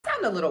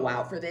I'm a little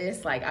wild for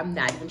this. Like, I'm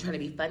not even trying to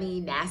be funny,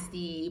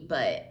 nasty,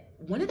 but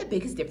one of the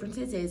biggest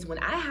differences is when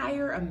I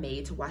hire a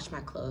maid to wash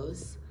my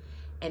clothes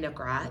in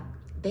Accra,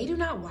 they do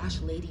not wash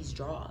ladies'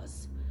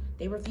 drawers.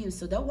 They refuse.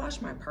 So they'll wash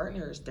my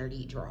partner's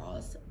dirty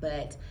drawers.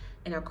 But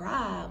in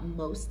Accra,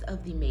 most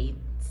of the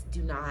maids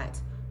do not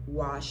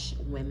wash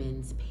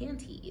women's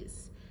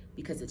panties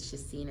because it's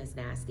just seen as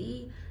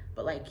nasty.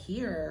 But like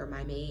here,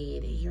 my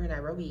maid here in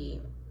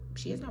Nairobi,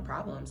 she has no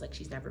problems. Like,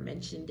 she's never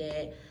mentioned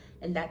it.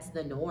 And that's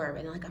the norm.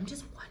 And like, I'm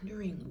just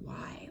wondering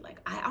why. Like,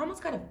 I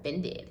almost got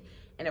offended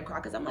in Accra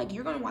because I'm like,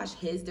 you're gonna wash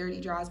his dirty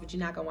drawers, but you're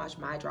not gonna wash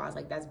my drawers.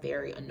 Like, that's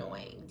very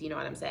annoying. Do you know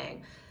what I'm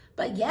saying?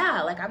 But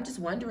yeah, like, I'm just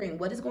wondering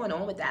what is going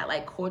on with that.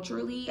 Like,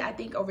 culturally, I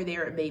think over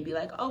there it may be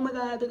like, oh my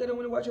God, they're gonna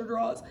wanna wash your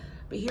drawers.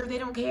 But here they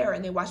don't care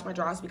and they wash my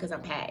drawers because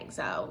I'm paying.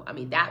 So, I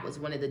mean, that was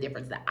one of the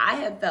differences that I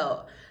have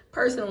felt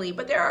personally,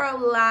 but there are a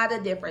lot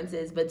of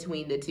differences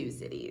between the two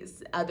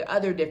cities,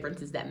 other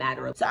differences that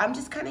matter. So I'm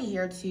just kind of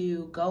here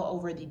to go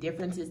over the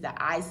differences that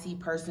I see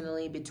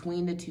personally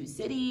between the two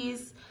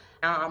cities.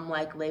 I'm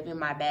like living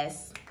my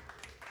best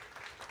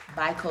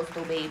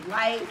bi-coastal babe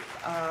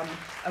life.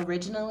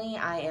 Originally,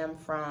 I am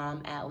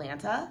from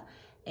Atlanta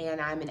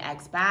and I'm an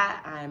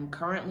expat. I'm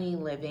currently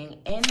living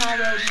in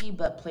Nairobi,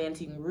 but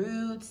planting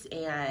roots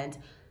and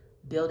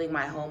building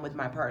my home with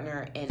my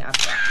partner in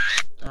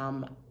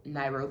Accra.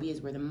 Nairobi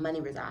is where the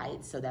money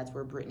resides, so that's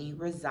where Brittany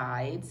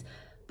resides.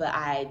 But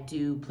I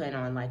do plan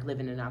on like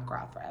living in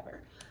Accra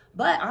forever.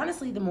 But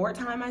honestly, the more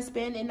time I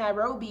spend in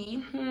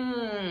Nairobi,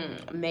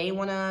 may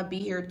wanna be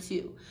here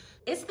too.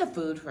 It's the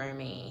food for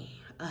me.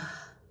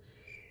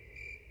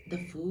 The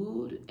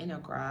food in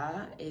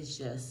Accra is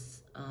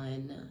just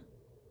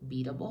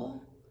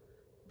unbeatable.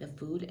 The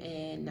food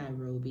in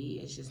Nairobi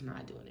is just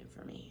not doing it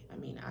for me. I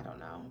mean, I don't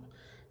know.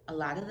 A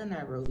lot of the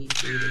Nairobi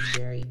food is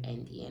very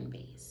Indian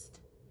based.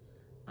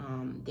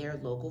 There are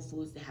local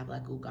foods that have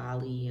like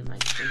ugali and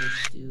like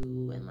spinach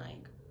stew and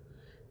like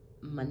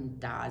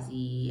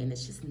mandazi, and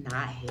it's just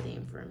not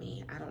hitting for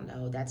me. I don't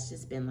know. That's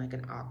just been like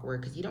an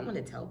awkward, because you don't want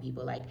to tell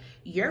people like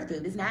your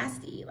food is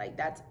nasty. Like,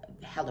 that's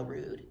hella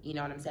rude. You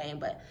know what I'm saying?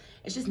 But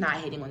it's just not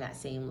hitting on that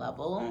same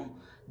level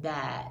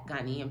that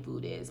Ghanaian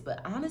food is. But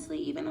honestly,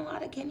 even a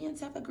lot of Kenyans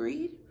have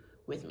agreed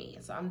with me.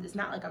 So it's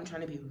not like I'm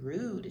trying to be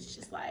rude. It's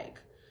just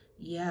like,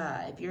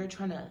 yeah, if you're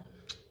trying to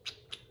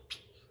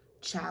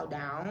chow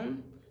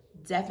down,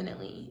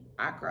 definitely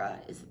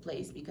Accra is the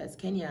place, because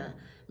Kenya,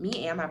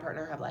 me and my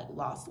partner have like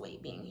lost weight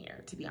being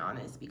here, to be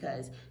honest,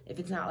 because if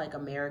it's not like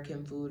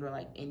American food or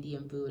like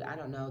Indian food, I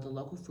don't know, the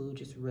local food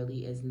just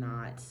really is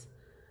not,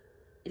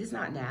 it is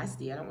not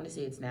nasty. I don't want to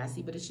say it's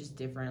nasty, but it's just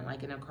different.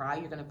 Like in Accra,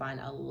 you're going to find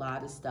a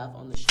lot of stuff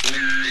on the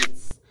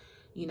streets,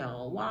 you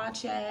know,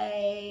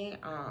 wache,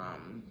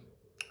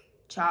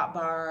 chop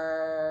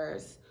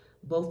bars,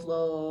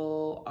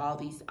 buffalo, all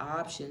these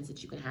options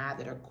that you can have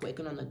that are quick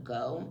and on the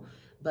go.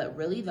 But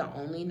really the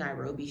only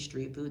Nairobi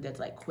street food that's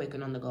like quick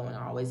and on the go and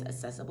always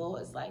accessible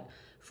is like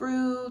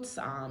fruits,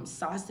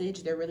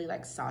 sausage. They're really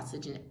like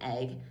sausage and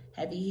egg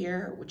heavy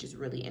here, which is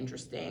really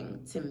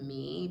interesting to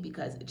me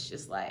because it's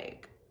just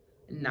like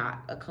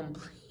not a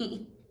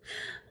complete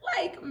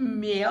like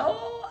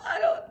meal. I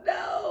don't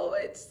know.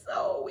 It's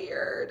so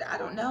weird. I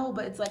don't know,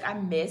 but it's like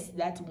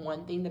that's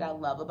one thing that I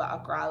love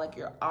about Accra. Like,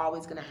 you're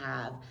always gonna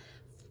have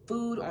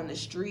food on the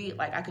street.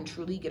 Like, I can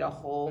truly get a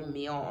whole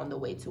meal on the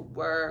way to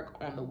work,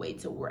 on the way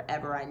to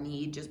wherever I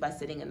need, just by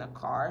sitting in the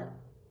car.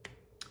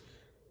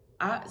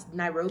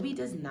 Nairobi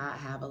does not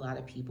have a lot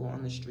of people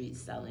on the street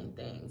selling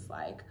things.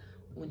 Like,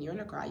 when you're in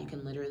Accra, you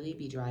can literally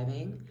be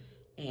driving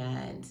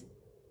and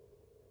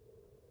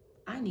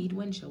I need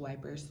windshield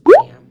wipers.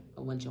 Bam,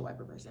 a windshield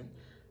wiper person.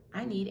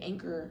 I need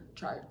anchor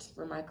charts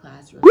for my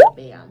classroom.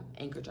 Bam,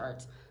 anchor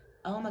charts.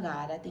 Oh my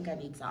God, I think I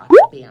need socks.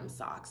 Bam,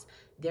 socks.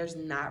 There's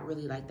not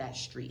really like that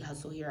street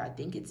hustle here. I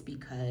think it's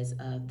because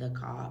of the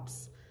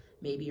cops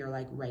maybe are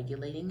like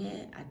regulating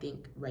it. I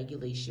think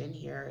regulation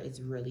here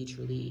is really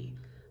truly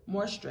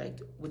more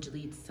strict, which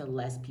leads to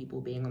less people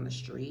being on the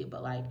street.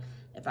 But like,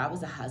 if I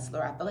was a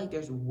hustler, I feel like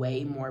there's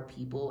way more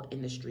people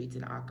in the streets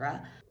in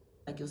Accra.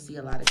 Like, you'll see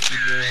a lot of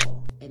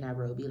people in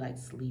Nairobi like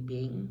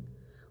sleeping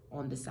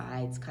on the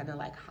sides, kind of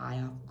like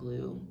high off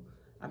glue.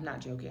 I'm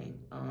not joking.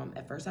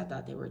 At first I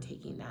thought they were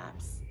taking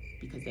naps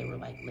because they were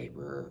like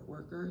labor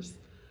workers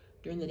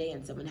during the day,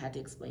 and someone had to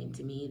explain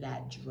to me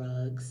that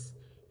drugs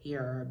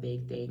here are a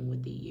big thing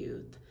with the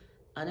youth.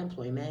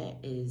 Unemployment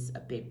is a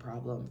big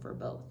problem for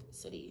both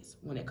cities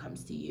when it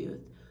comes to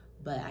youth,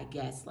 but I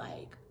guess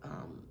like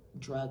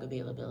drug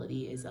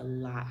availability is a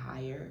lot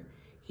higher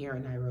here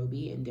in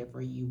Nairobi, and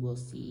therefore you will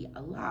see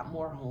a lot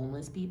more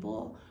homeless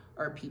people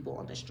or people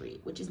on the street,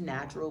 which is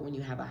natural when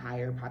you have a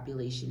higher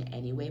population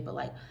anyway. But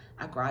like,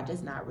 Accra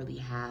does not really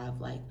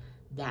have like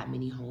that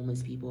many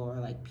homeless people or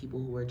like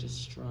people who are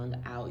just strung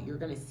out. You're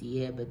gonna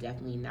see it, but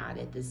definitely not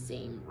at the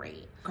same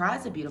rate. Accra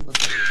is a beautiful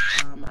city.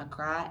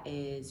 Accra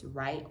is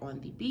right on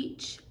the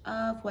beach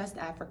of West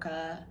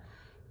Africa.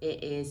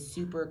 It is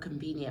super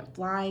convenient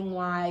flying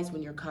wise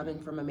when you're coming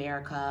from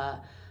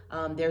America.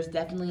 There's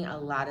definitely a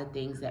lot of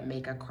things that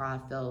make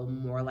Accra feel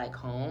more like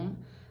home.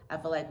 I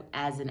feel like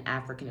as an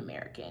African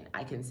American,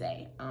 I can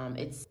say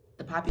it's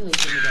the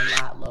population is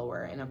a lot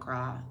lower in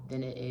Accra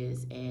than it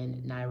is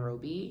in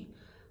Nairobi.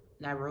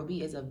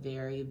 Nairobi is a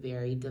very,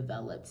 very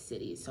developed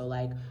city. So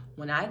like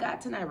when I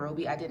got to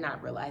Nairobi, I did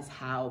not realize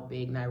how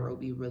big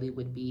Nairobi really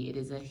would be. It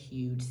is a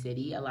huge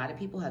city. A lot of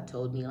people have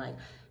told me like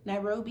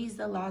Nairobi's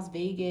the Las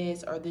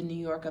Vegas or the New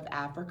York of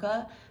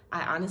Africa.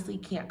 I honestly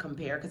can't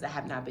compare because I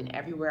have not been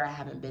everywhere. I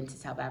haven't been to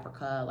South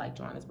Africa, like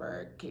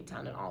Johannesburg, Cape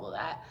Town, and all of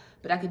that.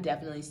 But I could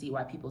definitely see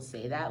why people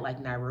say that. Like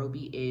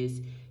Nairobi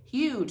is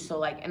huge. So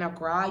like in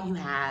Accra, you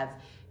have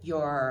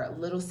your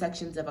little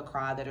sections of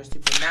Accra that are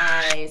super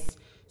nice,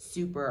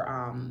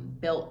 super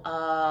built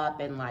up,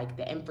 and like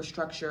the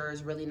infrastructure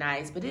is really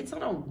nice, but it's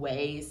on a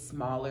way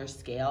smaller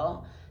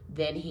scale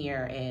than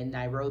here in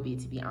Nairobi,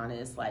 to be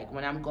honest. Like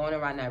when I'm going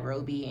around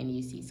Nairobi and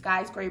you see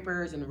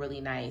skyscrapers and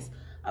really nice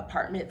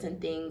apartments and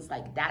things,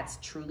 like that's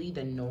truly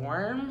the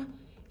norm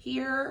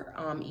here,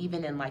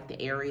 even in like the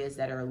areas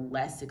that are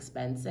less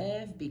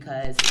expensive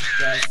because it's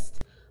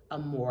just a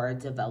more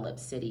developed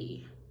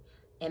city.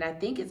 And I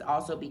think it's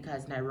also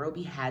because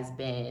Nairobi has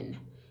been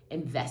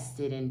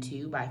invested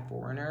into by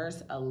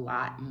foreigners a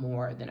lot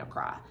more than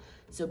Accra.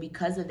 So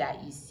because of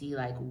that, you see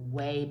like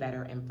way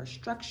better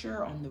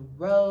infrastructure on the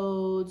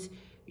roads.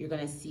 You're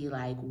gonna see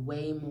like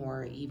way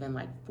more even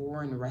like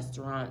foreign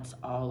restaurants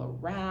all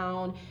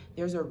around.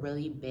 There's a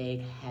really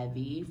big,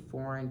 heavy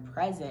foreign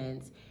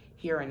presence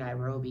here in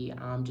Nairobi.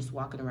 Just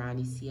walking around,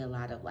 you see a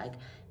lot of like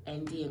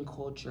Indian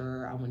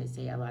culture. I wanna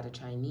say a lot of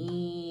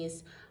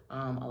Chinese,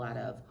 a lot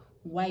of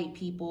white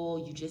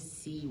people. You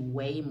just see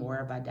way more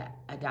of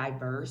a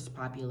diverse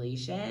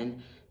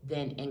population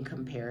than in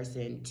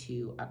comparison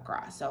to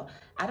Accra. So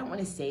I don't want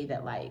to say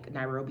that like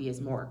Nairobi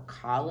is more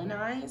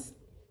colonized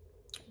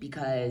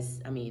because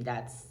I mean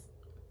that's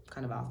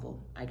kind of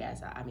awful, I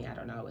guess. I mean, I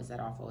don't know, is that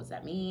awful? Does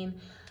that mean?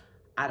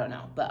 I don't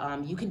know,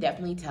 but you can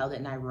definitely tell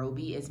that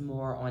Nairobi is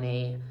more on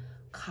a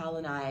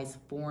colonized,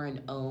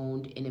 foreign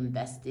owned and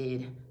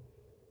invested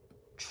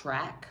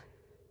track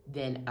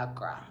than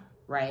Accra.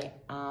 Right?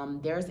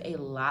 There's a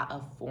lot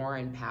of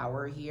foreign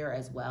power here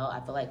as well.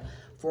 I feel like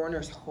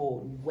foreigners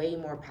hold way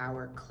more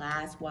power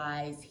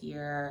class-wise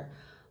here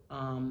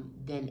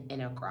than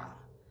in Accra.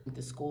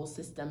 The school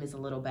system is a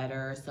little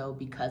better. So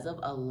because of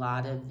a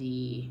lot of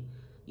the,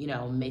 you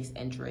know, mixed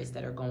interests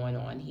that are going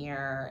on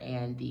here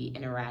and the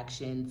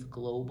interactions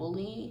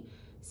globally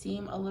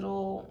seem a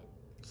little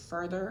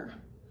further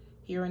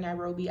here in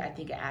Nairobi, I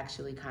think it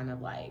actually kind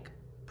of like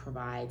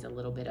provides a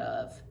little bit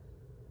of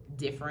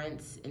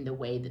difference in the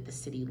way that the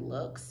city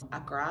looks.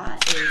 Accra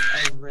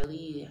is a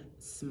really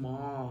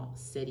small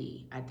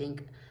city. I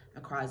think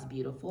Accra is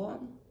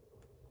beautiful,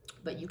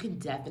 but you can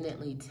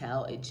definitely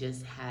tell it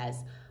just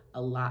has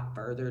a lot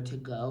further to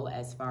go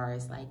as far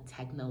as like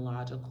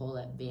technological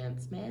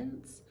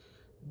advancements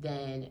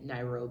than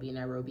Nairobi.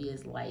 Nairobi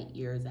is light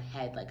years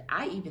ahead. Like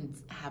I even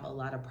have a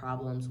lot of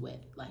problems with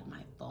like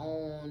my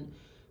phone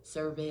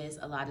service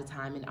a lot of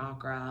time in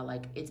Accra.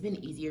 Like it's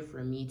been easier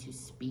for me to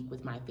speak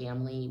with my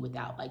family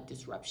without like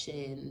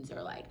disruptions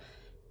or like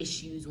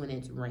issues when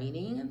it's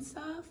raining and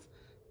stuff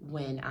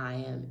when I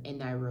am in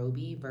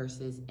Nairobi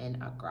versus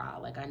in Accra.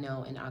 Like I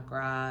know in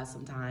Accra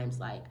sometimes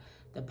like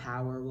the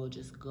power will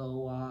just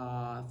go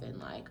off and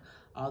like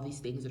all these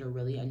things that are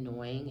really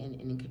annoying and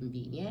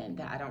inconvenient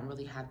that I don't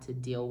really have to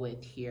deal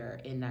with here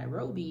in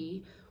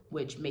Nairobi,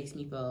 which makes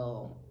me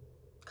feel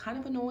kind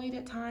of annoyed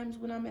at times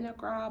when I'm in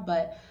Accra.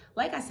 But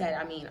like I said,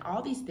 I mean,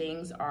 all these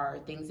things are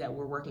things that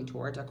we're working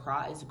towards.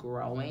 Accra is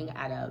growing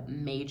at a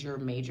major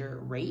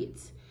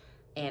rate.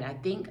 And I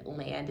think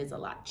land is a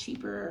lot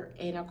cheaper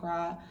in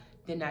Accra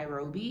than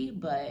Nairobi,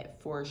 but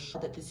for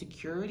sure that the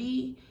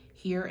security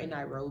here in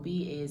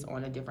Nairobi is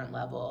on a different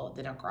level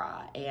than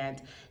Accra.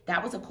 And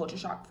that was a culture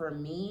shock for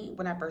me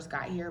when I first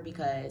got here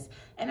because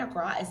in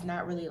Accra, it's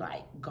not really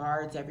like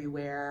guards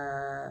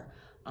everywhere,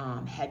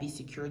 heavy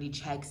security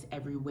checks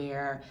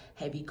everywhere,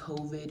 heavy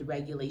COVID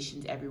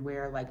regulations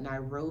everywhere. Like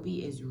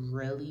Nairobi is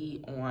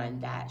really on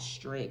that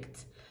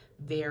strict,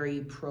 very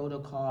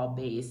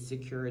protocol-based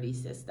security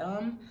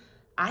system.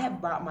 I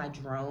have brought my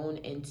drone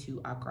into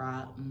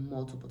Accra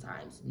multiple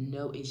times,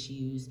 no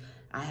issues.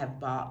 I have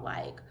bought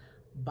like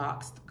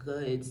boxed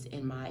goods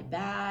in my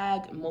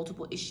bag,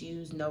 multiple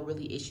issues, no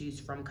really issues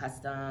from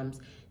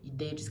customs.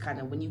 They just kind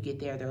of, when you get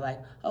there, they're like,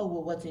 oh,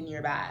 well, what's in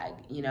your bag,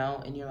 you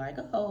know? And you're like,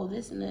 oh,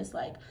 this and this.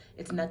 Like,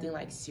 it's nothing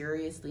like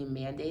seriously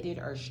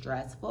mandated or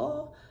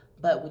stressful.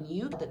 But when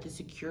you, that the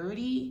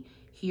security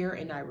here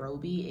in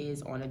Nairobi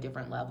is on a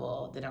different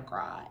level than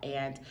Accra.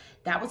 And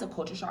that was a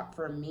culture shock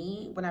for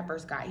me when I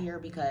first got here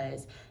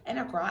because in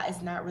Accra,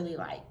 it's not really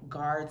like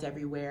guards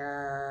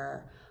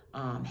everywhere,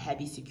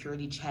 heavy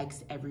security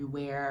checks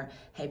everywhere,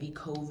 heavy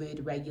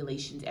COVID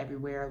regulations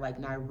everywhere. Like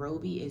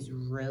Nairobi is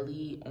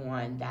really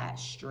on that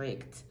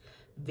strict,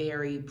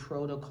 very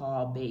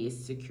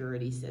protocol-based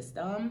security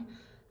system.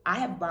 I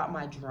have brought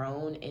my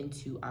drone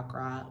into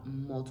Accra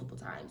multiple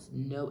times,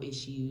 no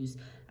issues.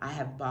 I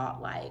have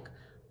bought like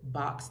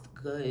boxed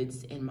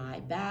goods in my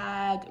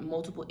bag,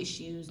 multiple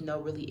issues, no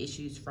really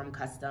issues from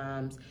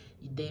customs.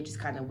 They just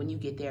kind of, when you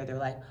get there, they're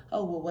like,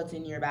 oh, well, what's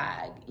in your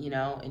bag, you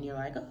know? And you're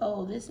like,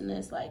 oh, this and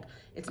this. Like,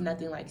 it's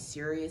nothing like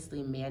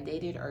seriously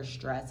mandated or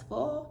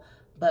stressful.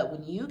 But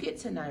when you get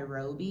to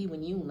Nairobi,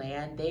 when you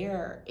land,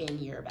 they're in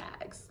your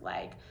bags.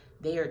 Like,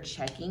 they are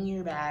checking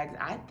your bags.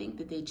 I think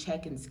that they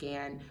check and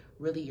scan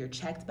really your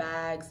checked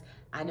bags.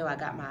 I know I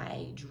got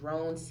my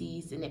drone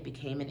seized and it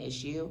became an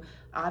issue.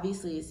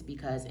 Obviously, it's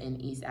because in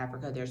East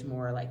Africa, there's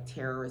more like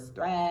terrorist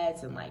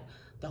threats and like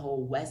the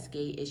whole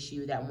Westgate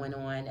issue that went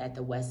on at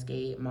the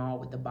Westgate Mall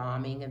with the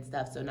bombing and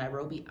stuff. So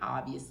Nairobi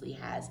obviously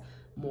has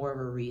more of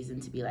a reason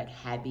to be like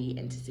heavy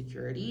into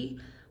security,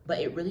 but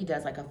it really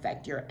does like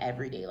affect your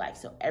everyday life.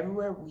 So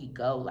everywhere we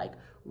go, like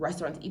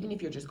restaurants, even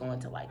if you're just going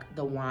to like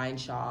the wine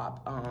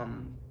shop,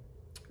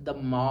 the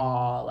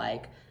mall,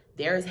 like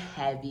there's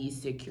heavy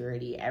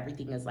security.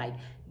 Everything is like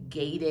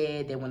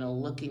gated. They want to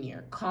look in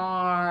your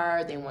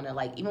car. They want to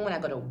like, even when I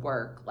go to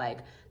work, like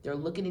they're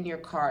looking in your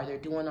car. They're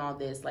doing all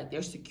this. Like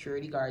there's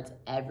security guards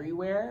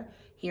everywhere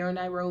here in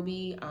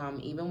Nairobi.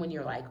 Even when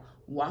you're like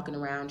walking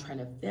around trying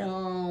to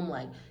film,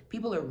 like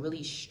people are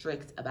really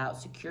strict about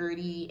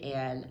security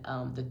and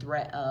the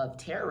threat of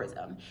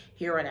terrorism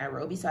here in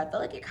Nairobi. So I feel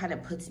like it kind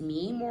of puts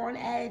me more on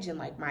edge and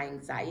like my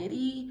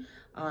anxiety.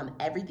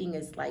 Everything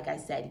is, like I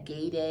said,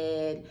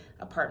 gated,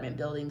 apartment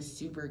buildings,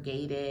 super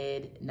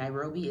gated.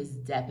 Nairobi is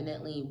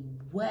definitely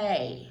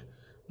way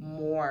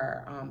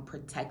more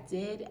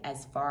protected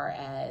as far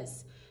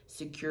as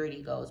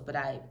security goes. But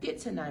I get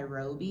to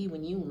Nairobi,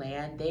 when you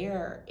land,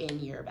 they're in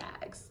your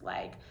bags.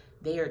 Like,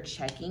 they are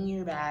checking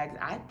your bags.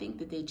 I think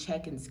that they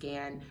check and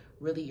scan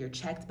really your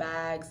checked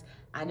bags.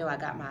 I know I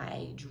got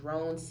my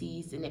drone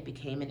seized and it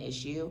became an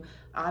issue.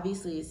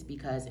 Obviously, it's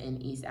because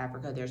in East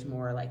Africa, there's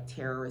more like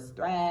terrorist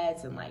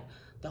threats and like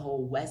the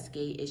whole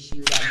Westgate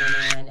issue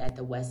that went on at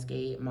the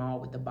Westgate Mall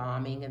with the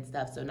bombing and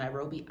stuff. So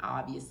Nairobi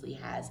obviously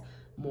has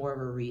more of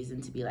a reason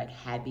to be like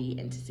heavy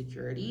into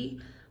security,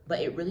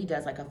 but it really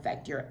does like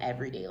affect your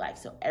everyday life.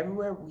 So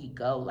everywhere we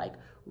go, like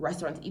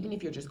restaurants, even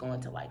if you're just going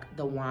to like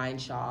the wine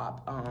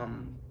shop,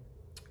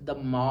 the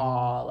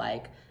mall,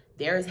 like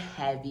there's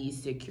heavy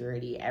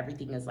security.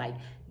 Everything is like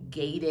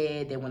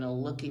gated. They want to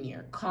look in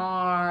your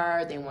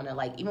car. They want to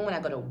like, even when I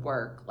go to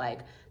work,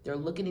 like they're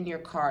looking in your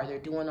car. They're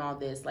doing all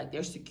this. Like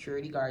there's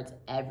security guards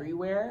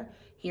everywhere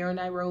here in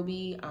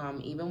Nairobi.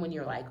 Even when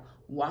you're like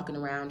walking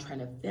around trying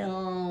to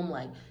film,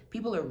 like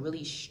people are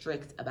really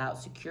strict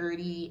about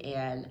security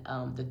and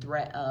the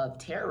threat of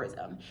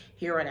terrorism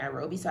here in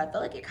Nairobi. So I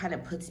feel like it kind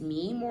of puts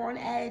me more on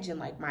edge and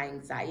like my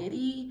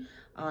anxiety.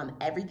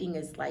 Everything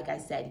is, like I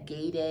said,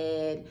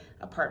 gated,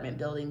 apartment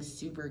buildings,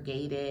 super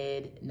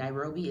gated.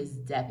 Nairobi is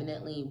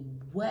definitely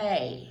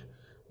way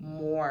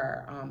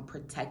more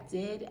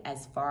protected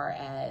as far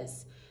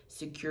as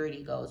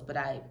security goes. But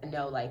I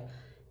know like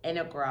in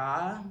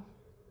Accra,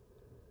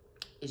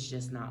 it's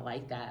just not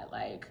like that.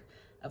 Like,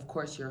 of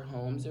course your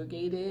homes are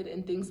gated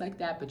and things like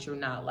that, but you're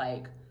not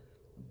like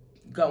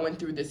going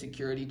through the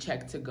security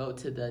check to go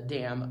to the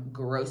damn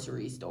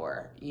grocery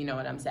store, you know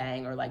what I'm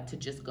saying? Or like to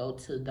just go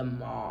to the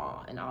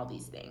mall and all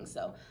these things.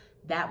 So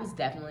that was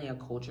definitely a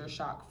culture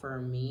shock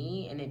for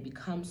me, and it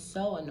becomes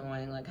so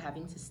annoying, like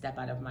having to step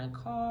out of my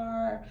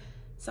car.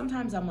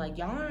 Sometimes I'm like,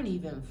 y'all aren't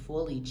even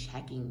fully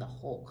checking the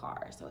whole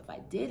car. So if I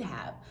did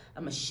have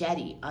a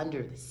machete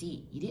under the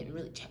seat, you didn't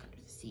really check under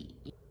the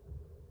seat.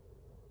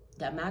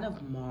 The amount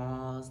of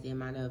malls, the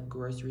amount of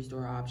grocery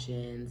store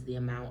options, the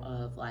amount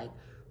of like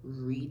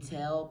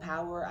retail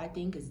power, I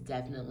think is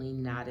definitely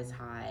not as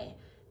high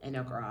in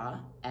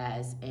Accra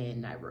as in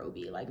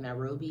Nairobi. Like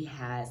Nairobi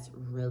has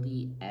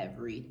really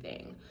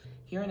everything.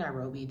 Here in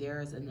Nairobi,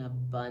 there's an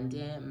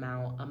abundant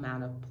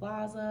amount of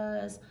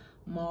plazas,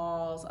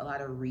 malls, a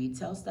lot of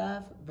retail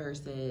stuff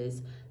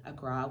versus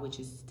Accra, which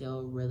is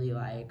still really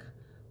like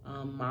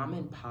mom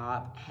and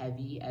pop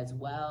heavy as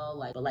well.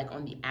 Like, but like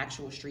on the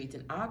actual streets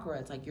in Accra,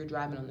 it's like you're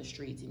driving on the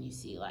streets and you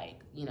see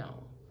like, you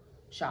know,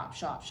 shop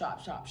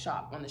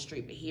on the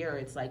street. But here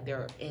it's like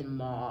they're in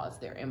malls,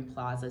 they're in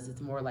plazas.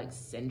 It's more like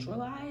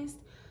centralized,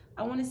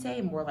 I want to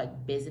say, more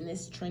like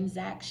business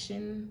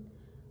transaction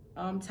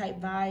type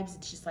vibes.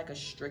 It's just like a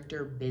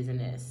stricter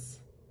business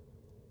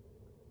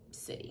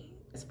city.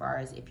 As far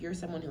as if you're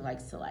someone who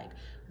likes to like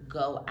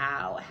go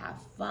out, have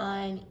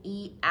fun,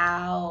 eat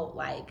out,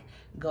 like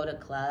go to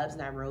clubs,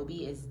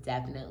 Nairobi is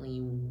definitely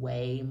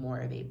way more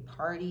of a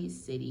party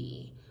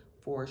city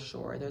for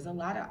sure. There's a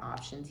lot of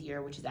options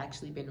here, which has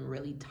actually been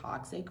really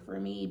toxic for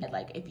me. But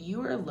like if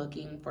you are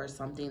looking for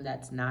something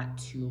that's not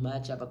too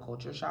much of a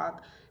culture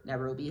shock,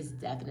 Nairobi is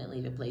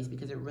definitely the place,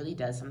 because it really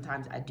does.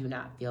 Sometimes I do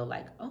not feel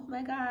like, oh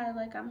my God,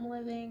 like I'm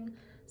living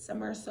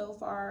somewhere so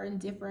far and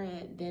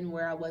different than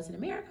where I was in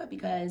America,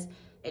 because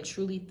it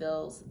truly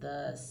feels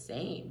the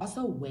same.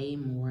 Also way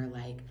more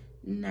like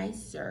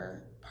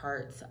nicer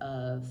parts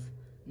of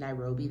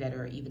Nairobi that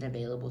are even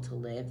available to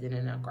live than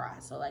in Accra.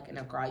 So like in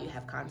Accra, you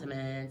have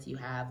Continents, you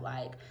have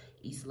like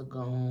East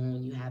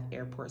Lagoon, you have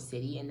Airport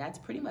City, and that's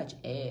pretty much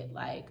it.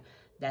 Like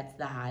that's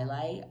the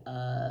highlight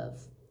of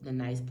the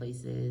nice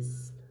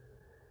places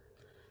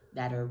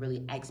that are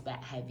really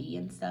expat heavy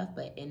and stuff.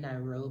 But in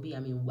Nairobi, I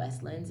mean,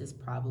 Westlands is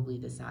probably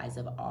the size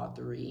of all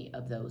three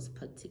of those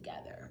put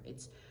together.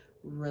 It's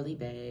really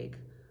big,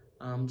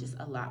 just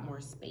a lot more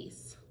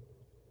space.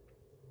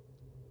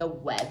 The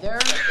weather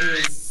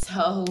is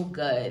so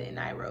good in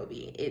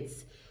Nairobi.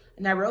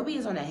 Nairobi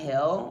is on a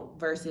hill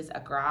versus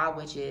Accra,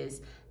 which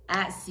is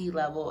at sea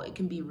level. It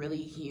can be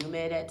really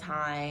humid at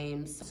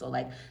times. So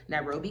like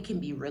Nairobi can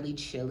be really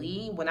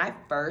chilly. When I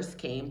first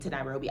came to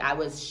Nairobi, I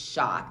was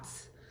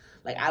shocked.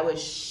 Like I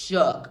was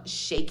shook,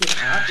 shaken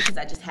up, because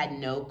I just had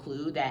no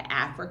clue that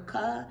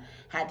Africa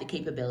had the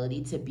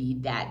capability to be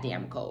that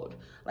damn cold.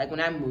 Like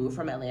when I moved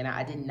from Atlanta,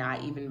 I did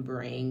not even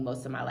bring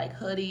most of my like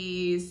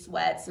hoodies,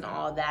 sweats and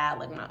all that,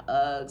 like my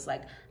Uggs.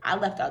 Like I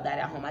left all that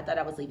at home. I thought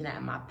I was leaving that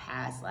in my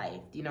past life.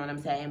 Do you know what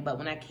I'm saying? But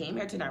when I came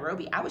here to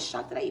Nairobi, I was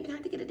shocked that I even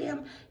had to get a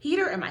damn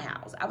heater in my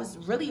house. I was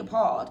really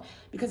appalled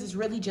because it's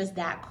really just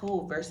that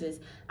cold versus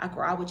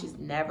Accra, which is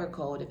never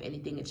cold. If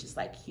anything, it's just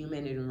like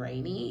humid and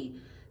rainy.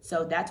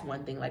 So that's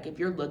one thing. Like if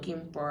you're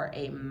looking for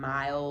a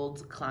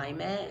mild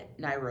climate,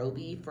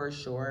 Nairobi for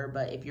sure.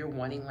 But if you're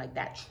wanting like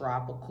that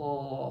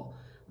tropical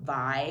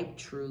vibe,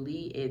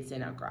 truly, it's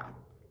in Accra.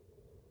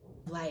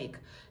 Like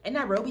in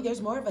Nairobi,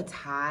 there's more of a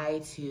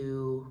tie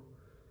to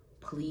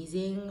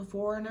pleasing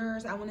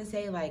foreigners, I want to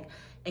say. Like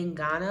in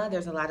Ghana,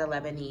 there's a lot of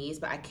Lebanese,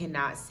 but I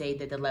cannot say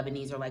that the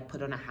Lebanese are like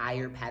put on a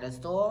higher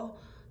pedestal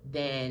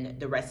than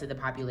the rest of the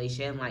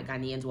population. Like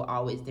Ghanaians will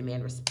always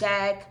demand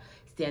respect,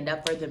 stand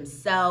up for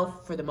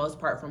themselves for the most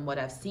part from what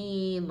I've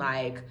seen.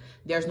 Like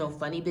there's no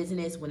funny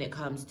business when it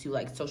comes to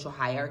like social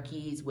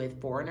hierarchies with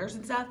foreigners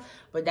and stuff,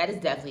 but that is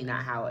definitely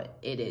not how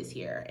it is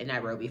here in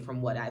Nairobi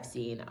from what I've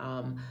seen.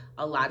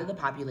 A lot of the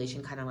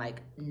population kind of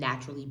like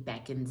naturally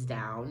beckons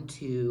down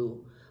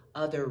to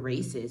other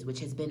races,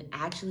 which has been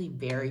actually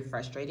very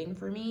frustrating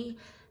for me.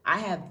 I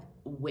have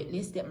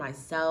witnessed it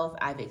myself.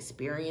 I've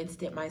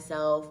experienced it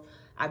myself.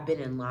 I've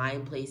been in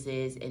line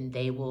places and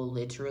they will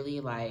literally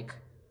like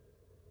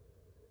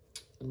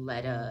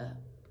let a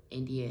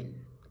Indian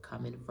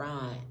come in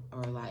front,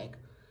 or like,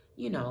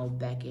 you know,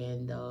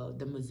 beckon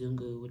the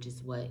Mzungu, which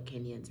is what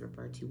Kenyans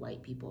refer to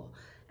white people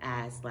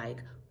as,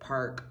 like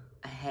park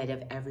ahead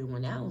of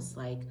everyone else,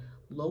 like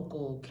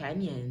local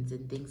Kenyans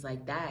and things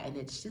like that. And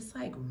it's just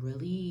like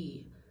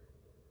really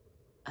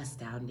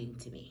astounding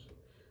to me.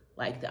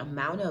 Like the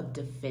amount of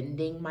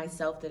defending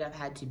myself that I've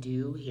had to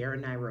do here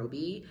in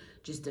Nairobi,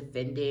 just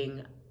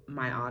defending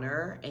my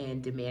honor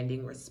and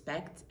demanding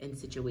respect in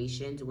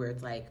situations where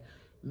it's like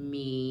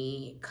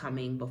me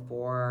coming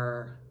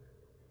before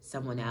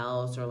someone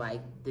else, or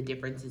like the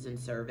differences in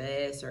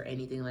service or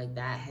anything like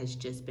that has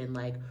just been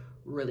like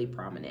really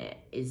prominent.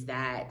 Is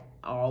that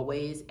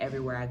always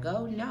everywhere I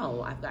go?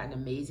 No, I've gotten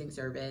amazing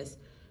service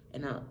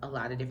in a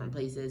lot of different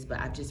places, but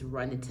I've just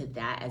run into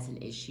that as an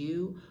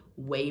issue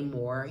way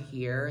more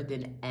here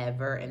than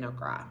ever in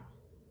Accra.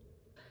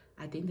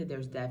 I think that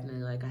there's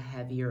definitely like a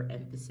heavier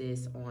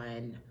emphasis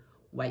on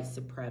white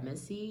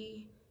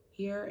supremacy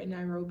here in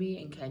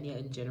Nairobi and Kenya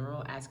in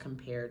general as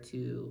compared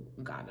to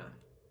Ghana.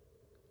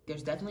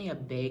 There's definitely a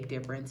big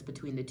difference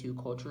between the two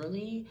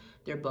culturally.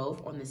 They're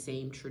both on the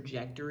same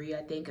trajectory,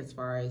 I think, as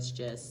far as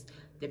just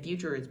the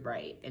future is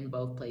bright in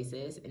both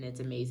places and it's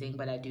amazing.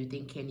 But I do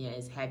think Kenya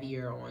is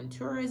heavier on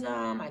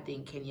tourism. I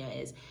think Kenya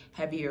is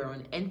heavier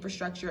on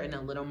infrastructure and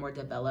a little more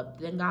developed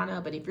than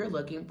Ghana. But if you're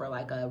looking for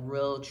like a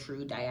real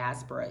true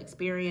diaspora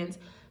experience,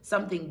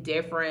 something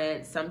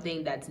different,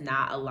 something that's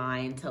not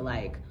aligned to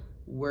like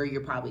where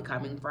you're probably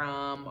coming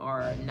from,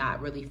 or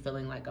not really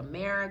feeling like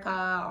America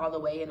all the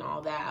way and all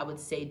that, I would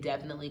say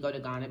definitely go to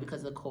Ghana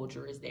because the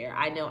culture is there.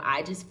 I know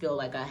I just feel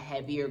like a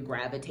heavier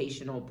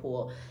gravitational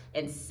pull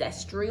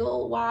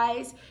ancestral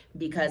wise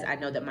because I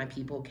know that my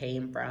people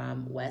came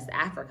from West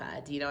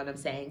Africa. Do you know what I'm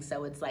saying?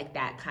 So it's like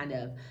that kind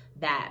of,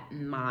 that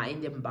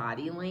mind and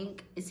body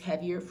link is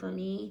heavier for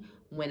me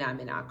when I'm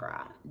in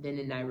Accra than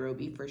in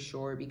Nairobi for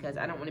sure, because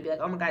I don't want to be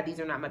like, oh my God, these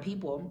are not my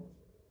people.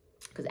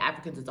 Because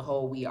Africans as a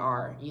whole, we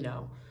are, you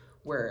know,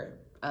 we're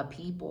a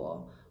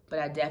people. But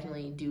I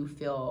definitely do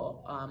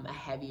feel a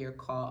heavier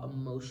call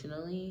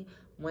emotionally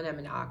when I'm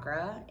in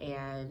Accra.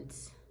 And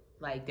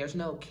like, there's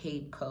no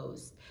Cape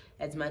Coast.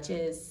 As much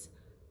as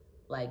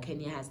like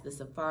Kenya has the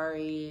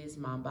safaris,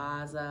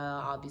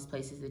 Mombasa, all these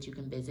places that you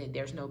can visit,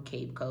 there's no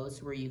Cape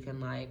Coast where you can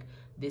like,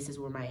 this is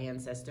where my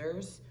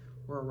ancestors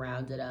were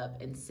rounded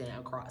up and sent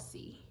across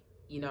sea.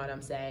 You know what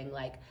I'm saying?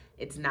 Like,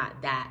 it's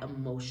not that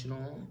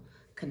emotional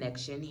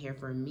connection here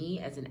for me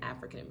as an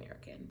African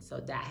American. So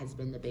that has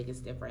been the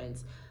biggest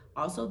difference.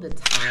 Also the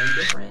time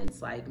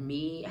difference, like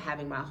me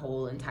having my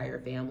whole entire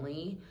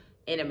family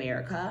in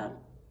America,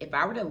 if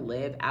I were to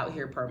live out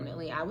here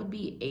permanently, I would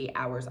be 8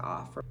 hours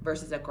off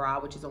versus Accra,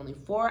 which is only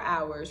 4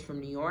 hours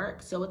from New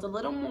York. So it's a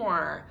little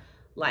more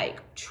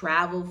like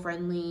travel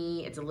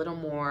friendly. It's a little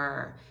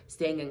more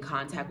staying in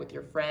contact with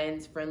your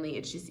friends friendly.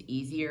 It's just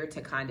easier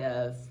to kind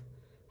of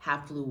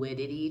have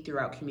fluidity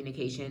throughout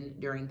communication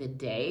during the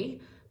day.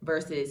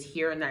 versus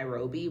here in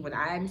Nairobi, when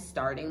I'm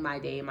starting my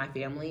day in my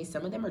family,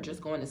 some of them are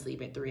just going to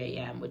sleep at 3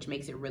 a.m., which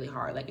makes it really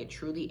hard. Like, it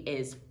truly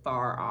is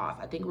far off.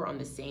 I think we're on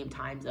the same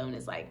time zone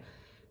as like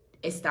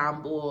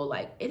Istanbul.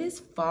 Like, it is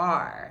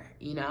far,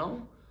 you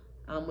know?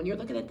 When you're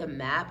looking at the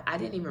map, I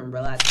didn't even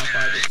realize how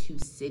far the two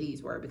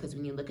cities were, because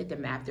when you look at the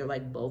map, they're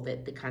like both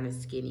at the kind of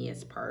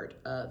skinniest part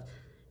of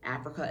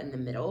Africa in the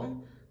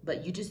middle.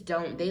 But you just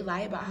don't, they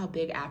lie about how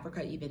big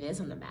Africa even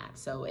is on the map.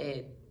 So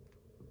it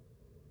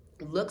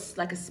looks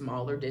like a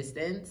smaller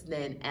distance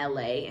than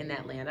LA and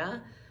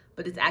Atlanta,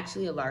 but it's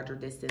actually a larger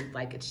distance.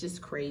 Like, it's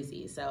just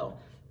crazy. So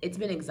it's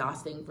been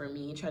exhausting for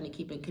me trying to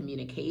keep in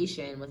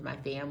communication with my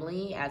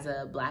family as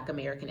a Black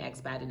American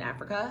expat in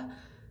Africa.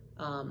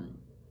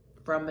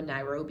 From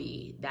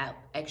Nairobi, that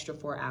extra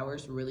 4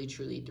 hours really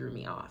truly threw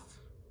me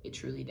off. It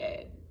truly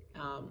did.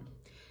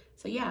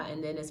 So yeah,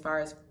 and then as far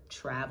as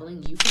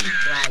traveling, you can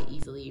fly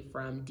easily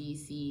from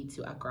DC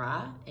to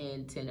Accra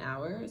in 10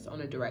 hours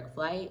on a direct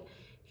flight.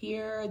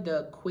 Here,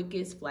 the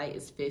quickest flight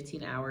is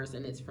 15 hours,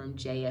 and it's from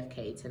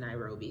JFK to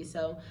Nairobi.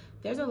 So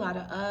there's a lot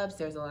of ups,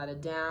 there's a lot of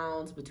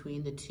downs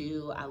between the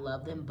two. I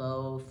love them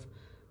both.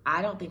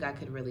 I don't think I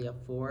could really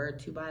afford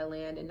to buy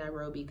land in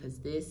Nairobi because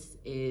this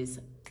is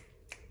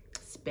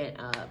spent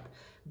up.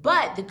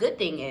 But the good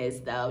thing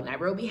is, though,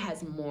 Nairobi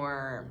has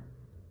more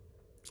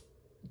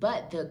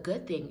finance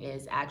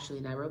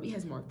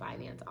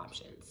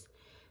options.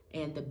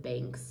 And the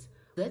banks,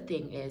 good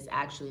thing is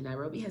actually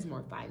Nairobi has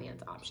more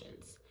finance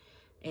options.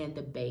 And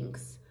the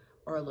banks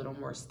are a little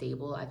more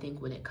stable. I think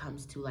when it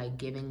comes to like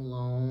giving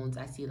loans,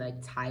 I see like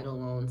title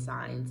loan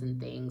signs and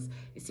things.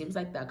 It seems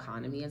like the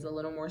economy is a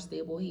little more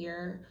stable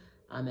here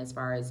as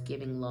far as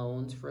giving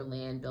loans for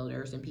land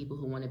builders and people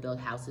who want to build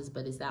houses.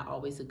 But is that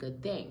always a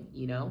good thing?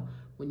 You know,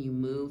 when you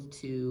move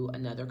to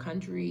another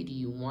country, do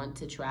you want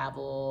to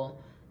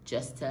travel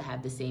just to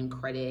have the same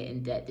credit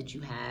and debt that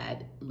you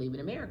had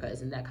leaving America?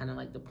 Isn't that kind of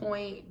like the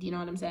point? Do you know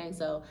what I'm saying?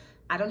 So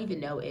I don't even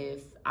know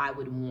if I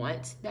would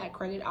want that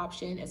credit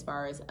option as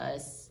far as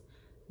us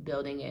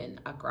building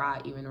in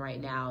Accra even right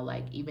now.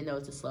 Like, even though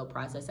it's a slow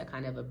process, I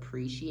kind of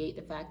appreciate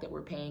the fact that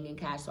we're paying in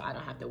cash, so I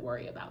don't have to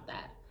worry about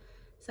that.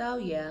 So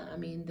yeah, I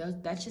mean,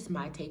 that's just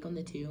my take on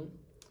the two,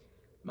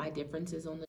 my differences on the